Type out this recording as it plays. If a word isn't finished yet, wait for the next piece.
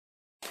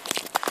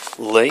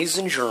Ladies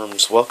and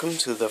germs, welcome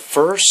to the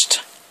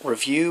first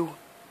review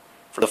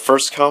for the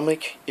first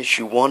comic,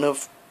 issue 1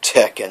 of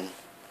Tekken,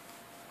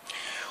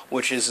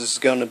 which is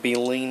going to be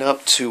lean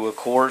up to, of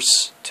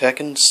course,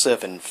 Tekken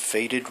 7,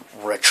 Fated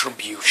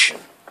Retribution.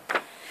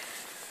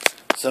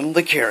 Some of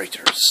the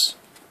characters: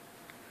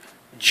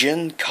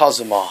 Jin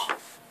Kazuma,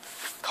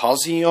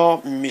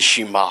 Kazuya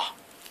Mishima,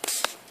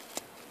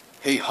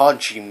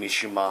 Heihachi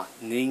Mishima,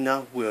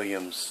 Nina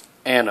Williams,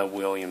 Anna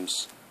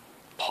Williams,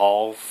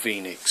 Paul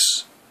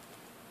Phoenix,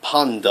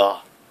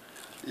 Panda,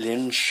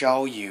 Lin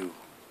Xiaoyu.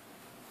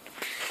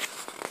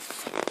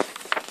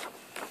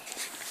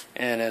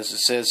 And as it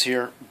says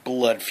here,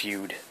 Blood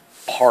Feud,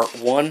 Part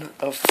 1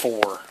 of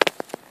 4.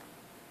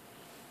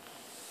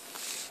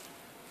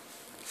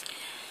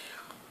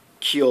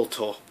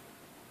 Kyoto.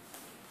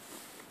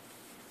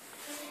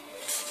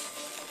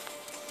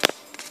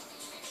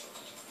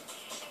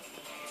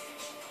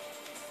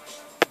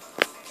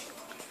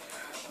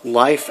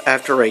 Life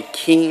after a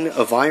King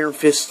of Iron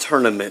Fist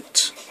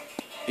tournament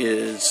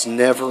is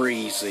never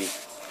easy.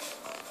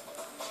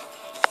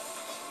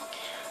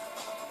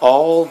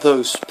 All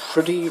those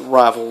pretty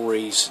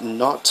rivalries,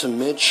 not to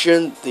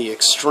mention the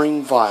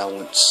extreme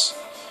violence.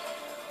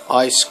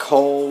 Ice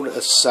cold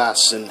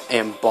assassin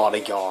and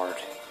bodyguard.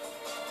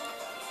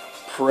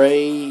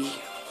 Pray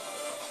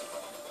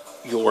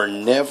you're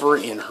never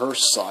in her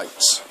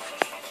sights.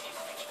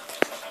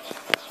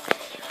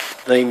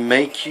 They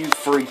make you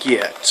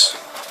forget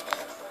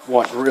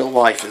what real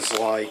life is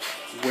like,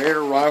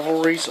 where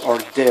rivalries are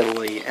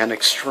deadly and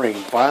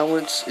extreme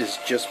violence is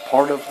just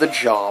part of the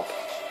job.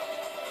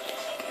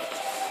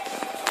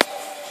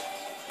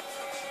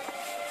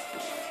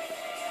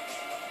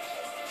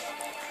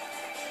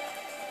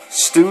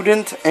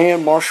 Student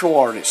and martial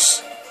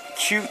artist,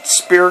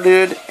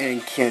 cute-spirited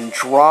and can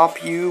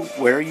drop you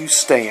where you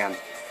stand.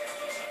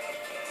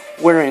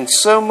 We're in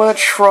so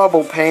much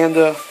trouble,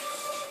 Panda.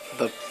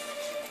 The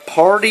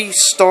party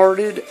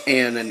started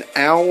and an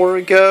hour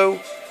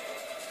ago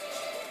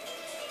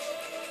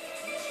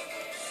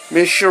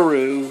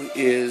Mishiru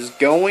is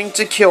going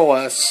to kill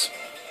us.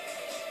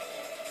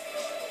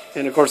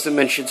 And of course it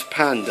mentions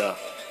Panda,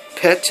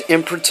 pet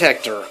and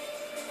protector.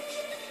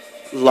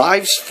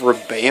 Lives for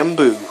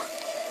bamboo.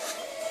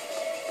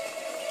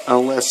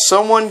 Unless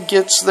someone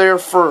gets there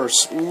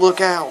first, look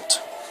out.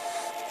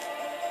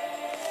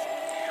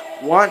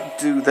 What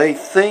do they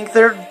think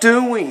they're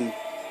doing?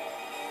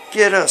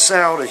 Get us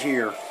out of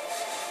here.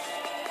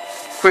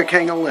 Quick,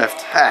 hang a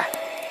left. Ha!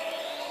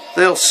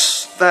 That'll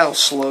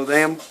slow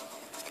them.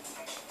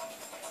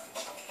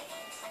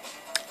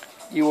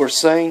 You were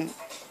saying?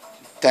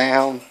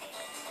 Down.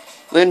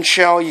 Lin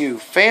Xiaoyu,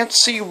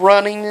 fancy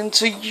running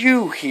into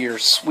you here,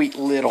 sweet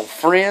little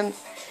friend.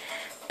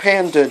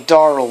 Panda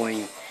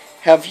darling,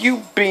 have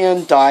you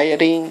been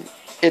dieting?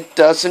 It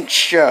doesn't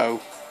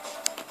show.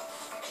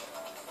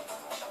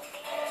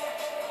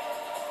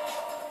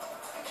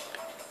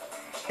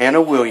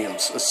 Anna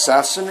Williams,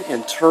 assassin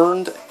and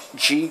turned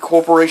G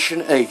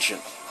Corporation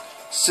agent,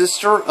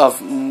 sister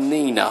of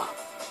Nina,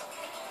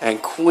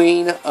 and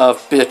queen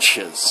of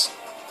bitches.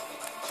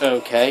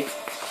 Okay.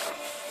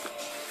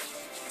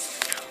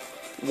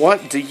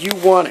 What do you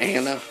want,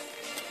 Anna?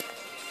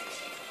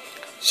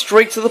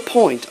 Straight to the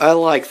point, I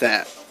like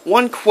that.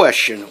 One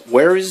question,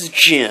 where is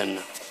Jin?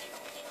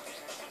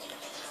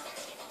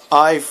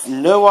 I've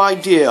no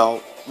idea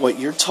what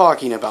you're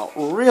talking about,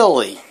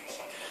 really.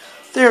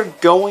 They're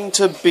going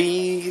to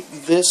be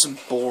this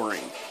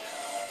boring.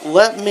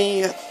 Let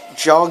me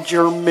jog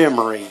your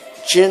memory.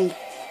 Jin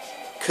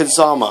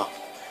Kazama,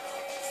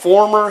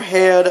 former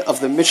head of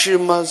the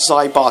Mishima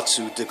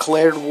Zaibatsu,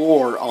 declared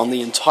war on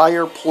the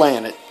entire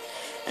planet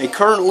and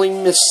currently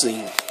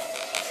missing.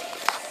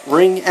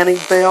 Ring any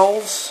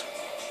bells?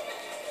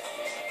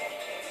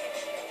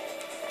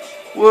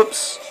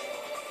 Whoops.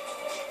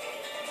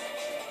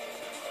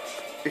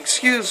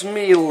 Excuse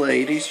me,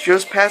 ladies,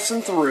 just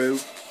passing through.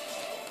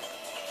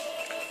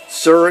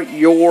 Sir,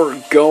 you're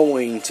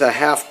going to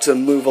have to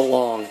move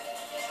along.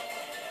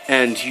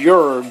 And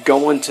you're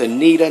going to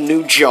need a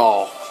new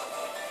jaw.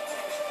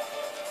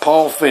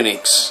 Paul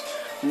Phoenix,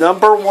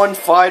 #1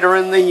 fighter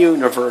in the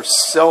universe,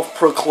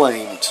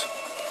 self-proclaimed.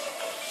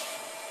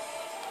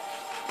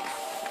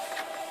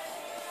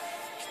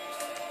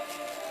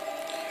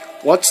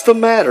 What's the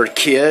matter,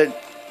 kid?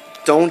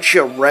 Don't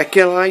you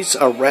recognize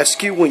a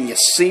rescue when you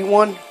see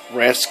one?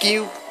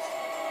 Rescue?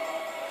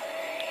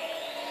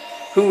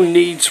 Who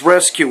needs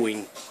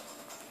rescuing?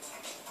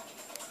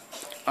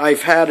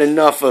 I've had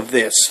enough of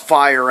this.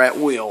 Fire at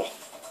will.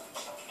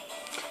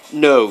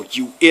 No,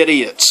 you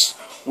idiots.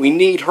 We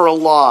need her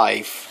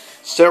alive.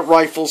 Set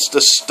rifles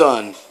to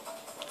stun.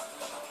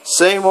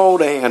 Same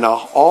old Anna,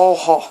 all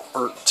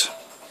hurt.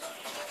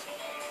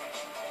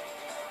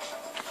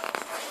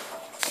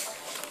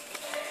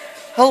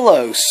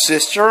 Hello,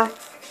 sister.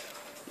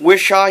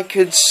 Wish I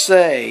could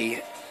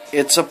say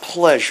it's a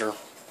pleasure.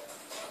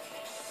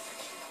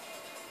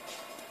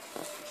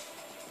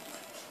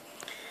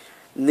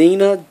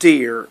 Nina,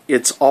 dear,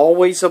 it's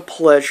always a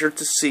pleasure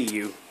to see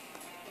you.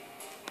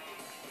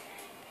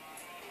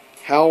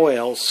 How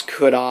else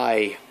could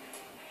I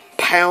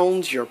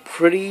pound your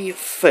pretty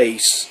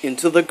face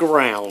into the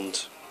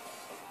ground?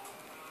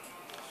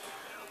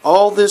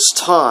 All this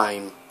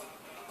time,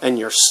 and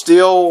you're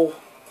still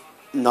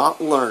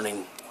not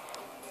learning.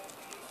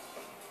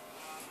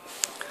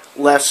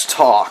 Less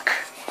talk,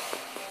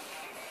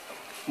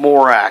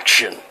 more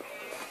action.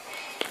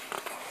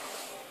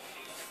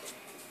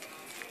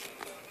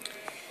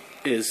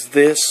 Is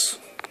this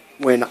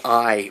when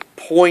I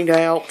point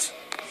out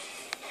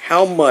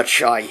how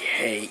much I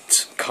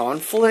hate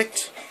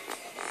conflict?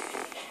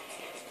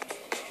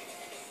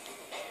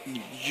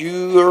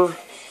 You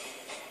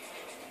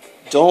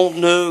don't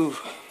know.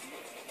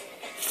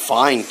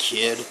 Fine,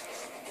 kid.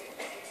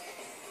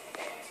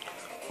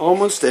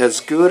 Almost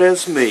as good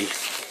as me.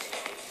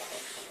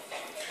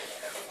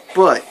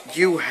 But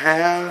you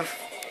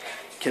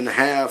can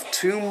have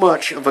too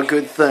much of a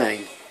good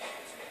thing.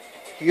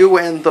 You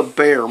and the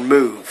bear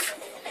move.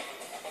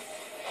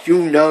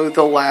 You know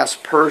the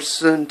last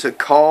person to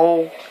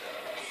call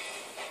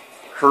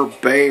her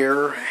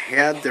bear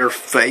had their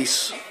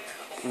face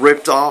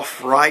ripped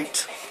off,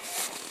 right?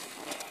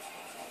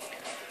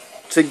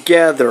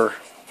 Together,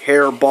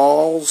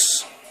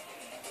 hairballs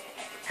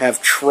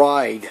have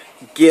tried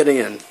get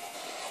in.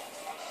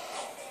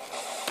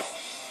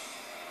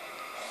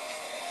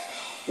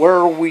 Where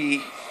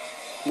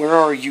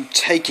are you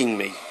taking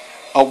me?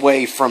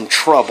 Away from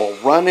trouble,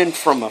 running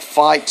from a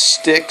fight,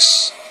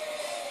 sticks.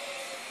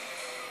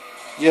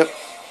 Yep,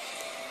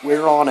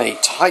 we're on a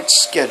tight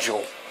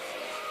schedule.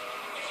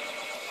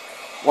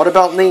 What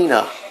about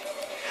Nina?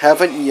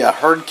 Haven't you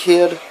heard,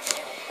 kid?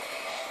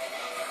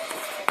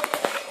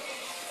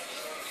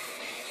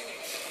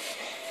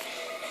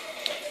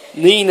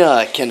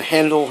 Nina can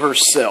handle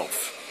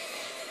herself.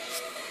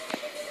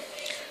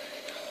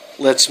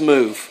 Let's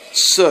move.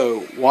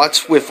 So,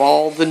 what's with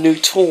all the new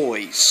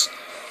toys?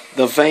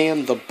 The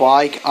van, the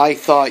bike. I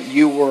thought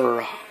you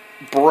were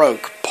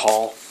broke,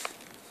 Paul.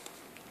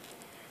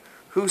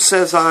 Who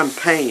says I'm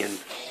paying?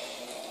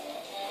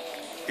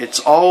 It's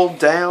all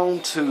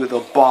down to the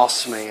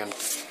boss man.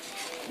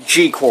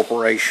 G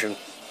Corporation.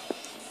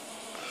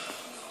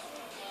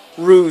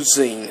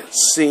 Cruising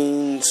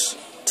scenes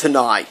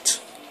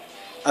tonight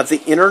at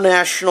the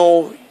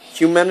International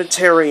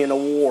Humanitarian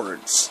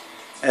Awards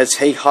as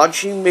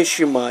Heihachi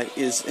Mishima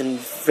is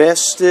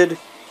invested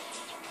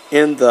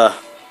in the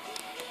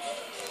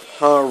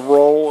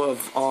Roll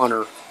of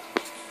Honor.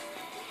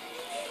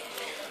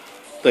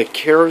 The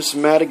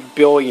charismatic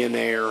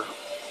billionaire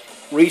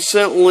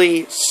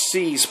recently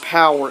seized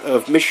power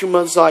of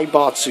Mishima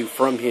Zaibatsu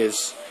from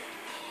his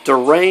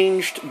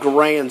deranged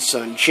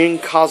grandson, Jin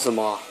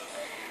Kazuma.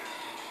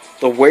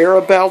 The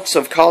whereabouts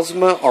of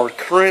Kazuma are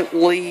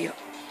currently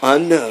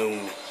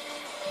unknown,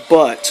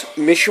 but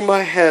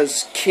Mishima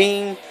has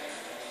keen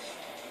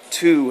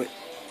to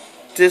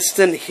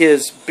distance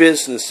his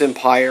business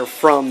empire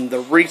from the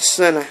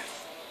recent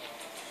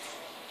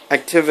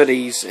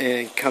activities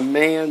and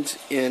command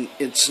in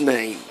its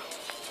name.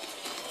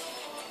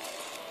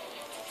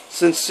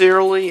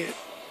 Sincerely,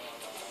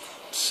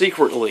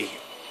 secretly,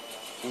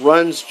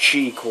 runs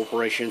G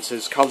Corporation,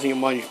 says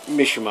Kazuma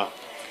Mishima.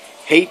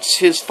 Hates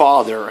his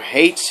father,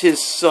 hates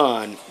his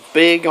son,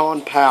 big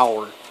on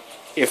power,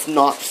 if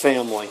not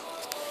family.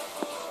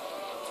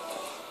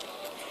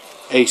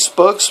 A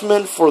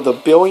spokesman for the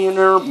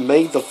billionaire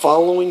made the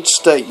following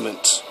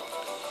statement.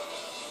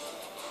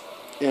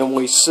 And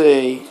we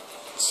see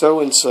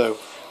so-and-so.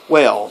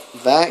 Well,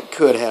 that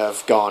could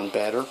have gone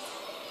better.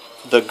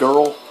 The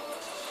girl.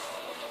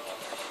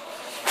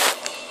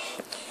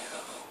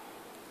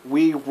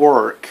 We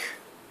work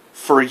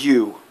for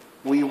you.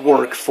 We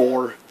work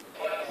for.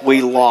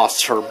 We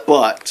lost her,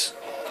 but.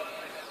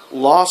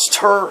 Lost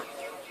her?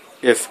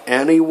 If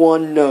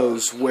anyone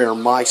knows where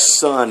my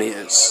son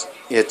is,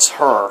 it's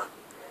her.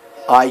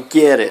 I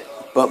get it,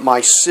 but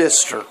my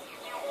sister.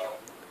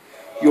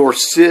 Your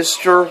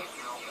sister?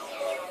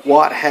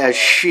 What has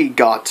she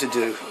got to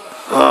do?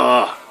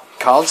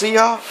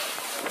 Kazuya?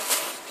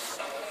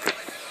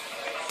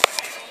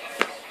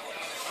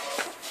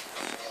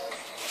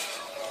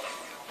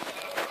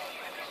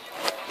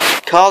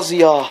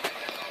 Kazuya,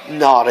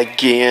 not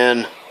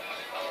again.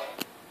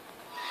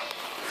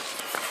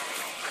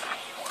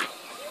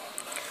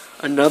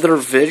 Another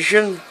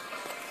vision?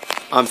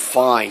 I'm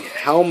fine.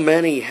 How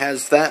many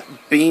has that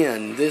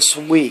been this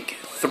week?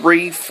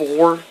 3,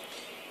 4?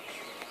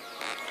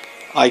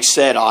 I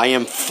said I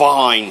am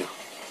fine.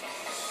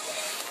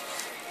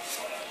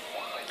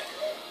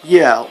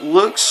 Yeah,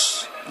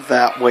 looks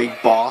that way,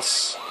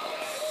 boss.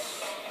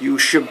 You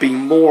should be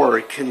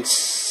more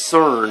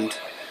concerned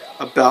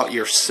about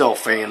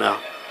yourself, Anna.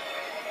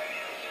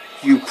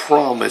 You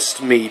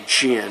promised me,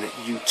 Jin.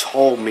 You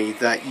told me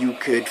that you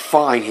could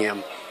find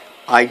him.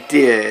 I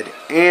did,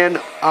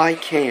 and I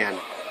can.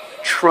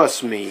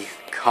 Trust me,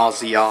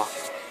 Kazuya.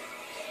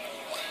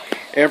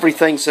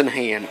 Everything's in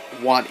hand.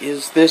 What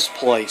is this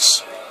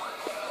place?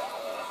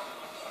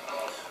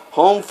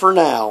 Home for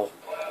now.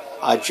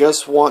 I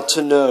just want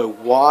to know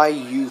why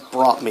you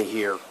brought me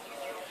here.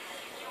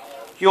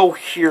 You'll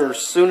hear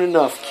soon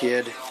enough,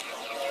 kid.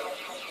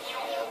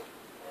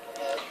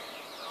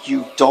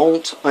 You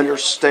don't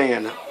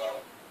understand.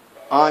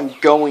 I'm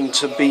going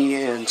to be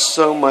in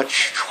so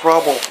much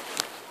trouble.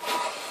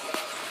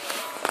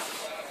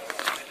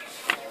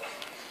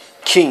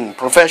 King,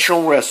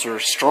 professional wrestler,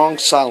 strong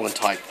silent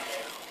type.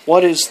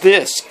 What is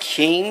this?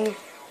 King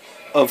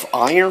of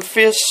Iron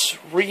Fist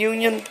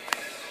reunion?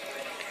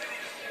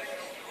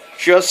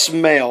 Just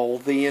mail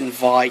the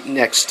invite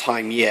next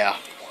time, yeah.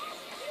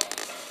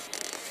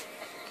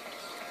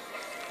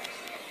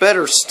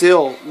 Better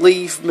still,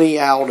 leave me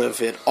out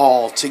of it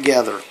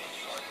altogether.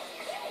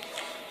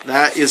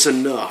 That is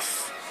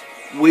enough.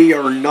 We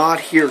are not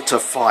here to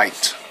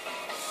fight.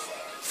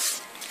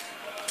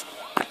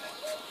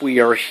 We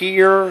are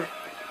here.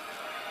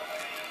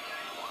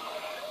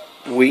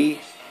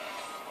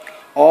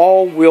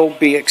 All will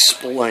be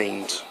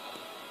explained.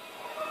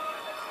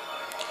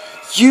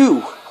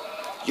 You,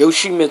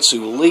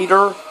 Yoshimitsu,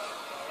 leader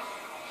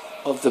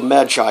of the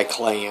Magi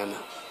clan.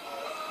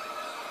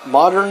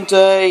 Modern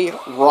day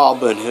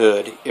Robin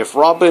Hood. If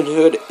Robin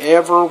Hood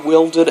ever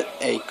wielded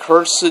a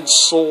cursed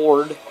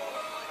sword,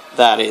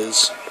 that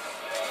is.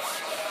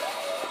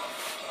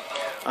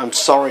 I'm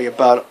sorry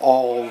about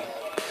all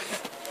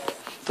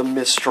the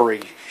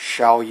mystery,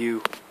 shall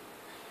you?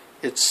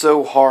 It's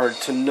so hard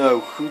to know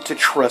who to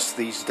trust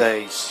these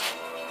days.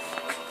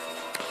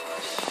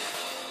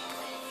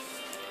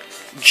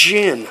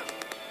 Jin,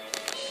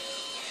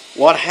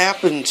 what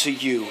happened to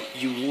you?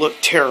 You look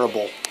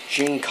terrible.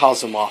 Jin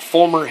Kazuma,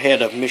 former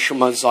head of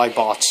Mishima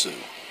Zaibatsu.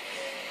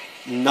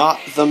 Not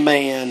the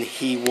man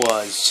he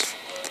was.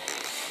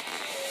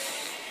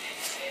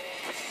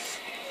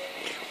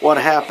 What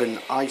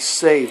happened? I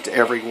saved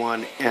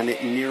everyone and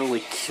it nearly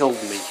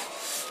killed me.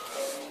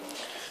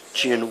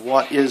 Jin,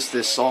 what is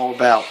this all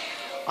about?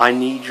 I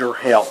need your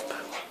help.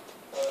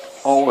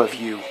 All of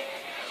you.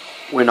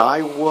 When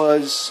I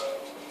was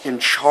in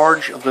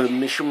charge of the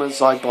Mishima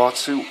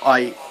Zaibatsu,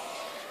 I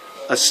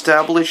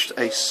established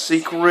a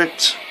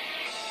secret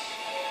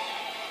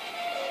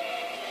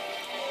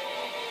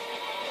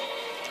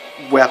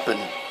weapon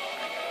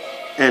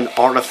and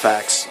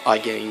artifacts I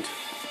gained.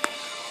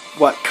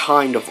 What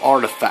kind of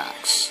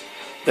artifacts?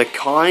 The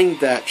kind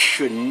that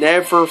should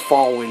never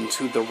fall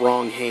into the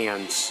wrong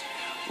hands.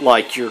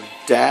 Like your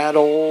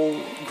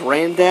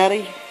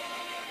granddaddy?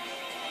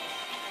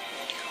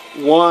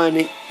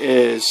 One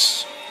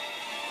is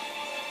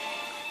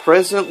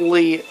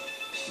presently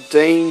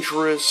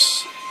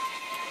dangerous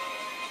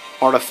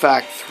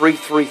artifact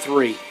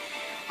 333.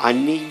 I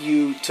need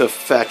you to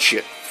fetch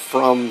it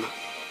from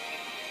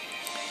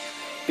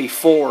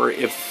before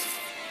it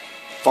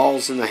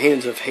falls in the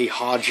hands of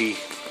Heihachi.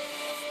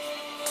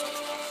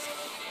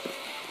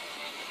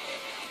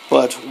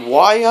 But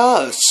why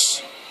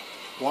us?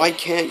 Why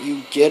can't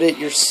you get it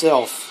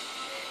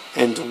yourself?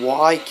 And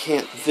why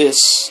can't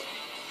this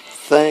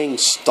thing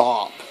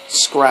stop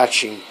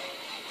scratching?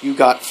 You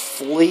got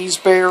fleas,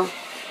 bear?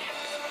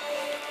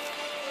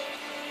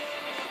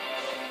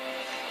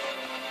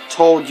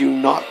 Told you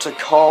not to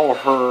call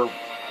her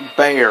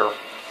bear.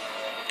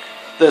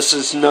 This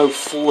is no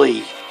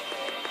flea.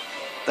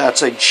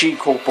 That's a G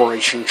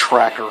Corporation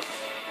tracker.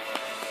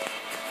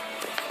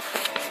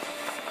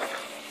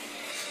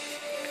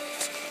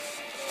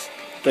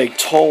 They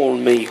told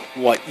me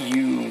what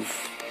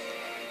you've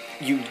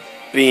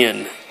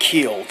been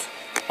killed.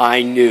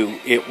 I knew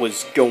it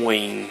was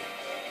going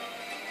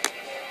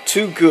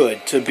too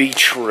good to be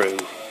true.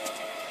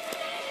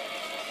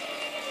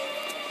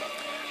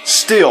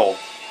 Still,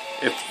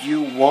 if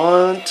you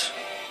want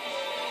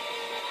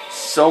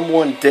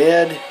someone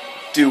dead,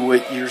 do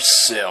it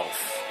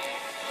yourself.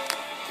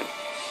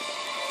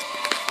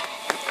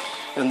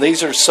 And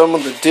these are some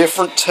of the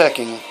different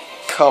Tekken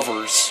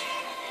covers.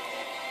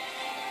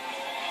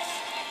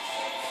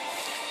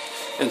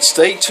 And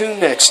stay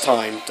tuned next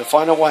time to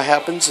find out what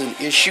happens in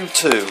issue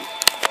 2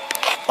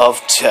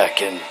 of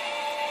Tekken.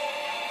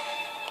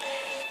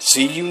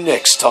 See you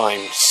next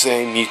time.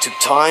 Same YouTube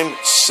time,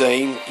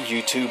 same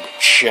YouTube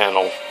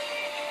channel.